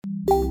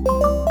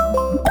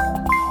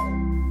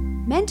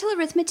Mental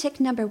arithmetic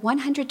number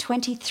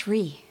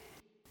 123.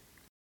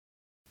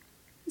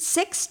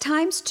 6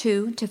 times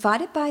 2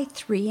 divided by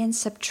 3 and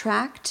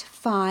subtract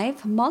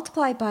 5,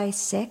 multiply by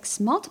 6,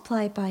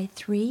 multiply by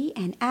 3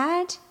 and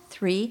add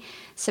 3,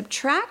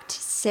 subtract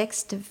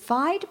 6,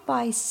 divide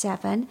by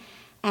 7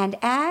 and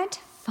add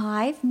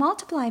 5,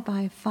 multiply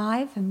by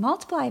 5 and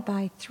multiply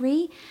by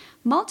 3,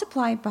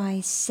 multiply by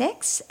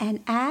 6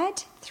 and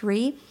add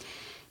 3,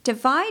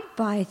 divide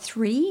by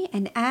 3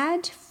 and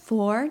add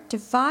 4,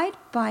 divide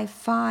by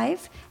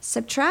 5,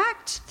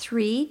 subtract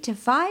 3,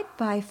 divide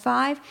by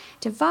 5,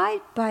 divide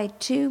by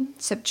 2,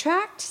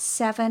 subtract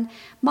 7,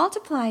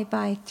 multiply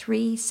by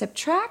 3,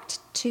 subtract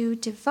 2,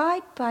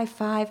 divide by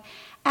 5,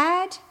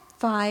 add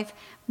 5,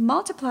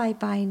 multiply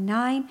by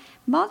 9,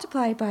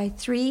 multiply by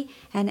 3,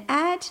 and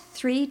add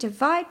 3,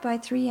 divide by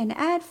 3, and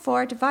add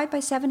 4, divide by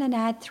 7, and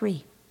add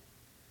 3.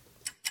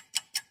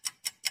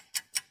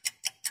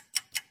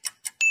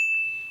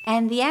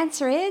 And the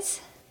answer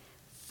is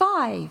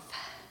 5.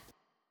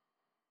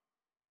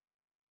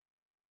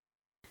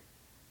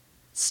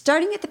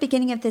 Starting at the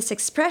beginning of this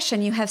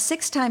expression, you have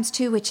 6 times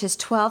 2, which is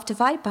 12,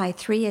 divided by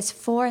 3 is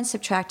 4, and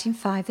subtracting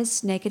 5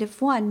 is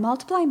negative 1.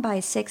 Multiplying by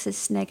 6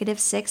 is negative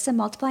 6, and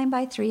multiplying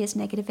by 3 is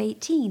negative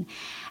 18.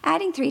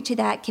 Adding 3 to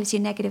that gives you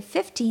negative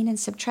 15, and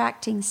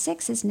subtracting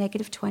 6 is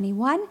negative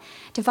 21.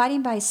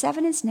 Dividing by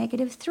 7 is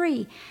negative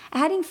 3.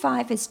 Adding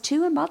 5 is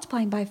 2, and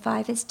multiplying by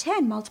 5 is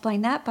 10.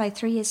 Multiplying that by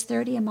 3 is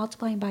 30, and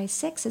multiplying by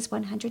 6 is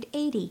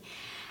 180.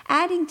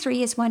 Adding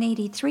 3 is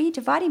 183,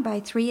 dividing by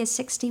 3 is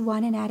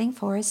 61, and adding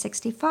 4 is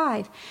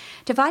 65.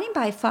 Dividing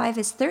by 5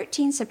 is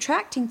 13,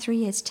 subtracting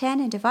 3 is 10,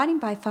 and dividing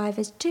by 5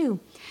 is 2.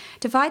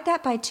 Divide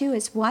that by 2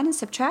 is 1, and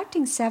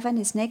subtracting 7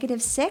 is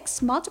negative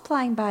 6.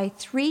 Multiplying by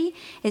 3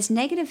 is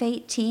negative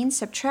 18,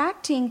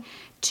 subtracting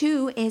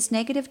 2 is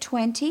negative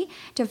 20.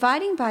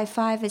 Dividing by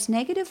 5 is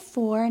negative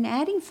 4, and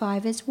adding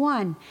 5 is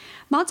 1.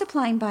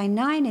 Multiplying by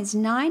 9 is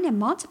 9, and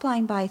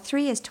multiplying by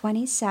 3 is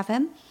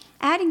 27.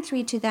 Adding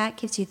 3 to that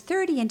gives you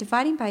 30, and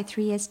dividing by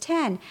 3 is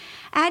 10.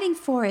 Adding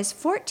 4 is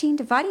 14,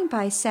 dividing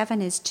by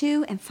 7 is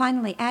 2, and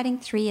finally adding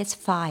 3 is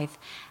 5.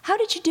 How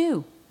did you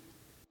do?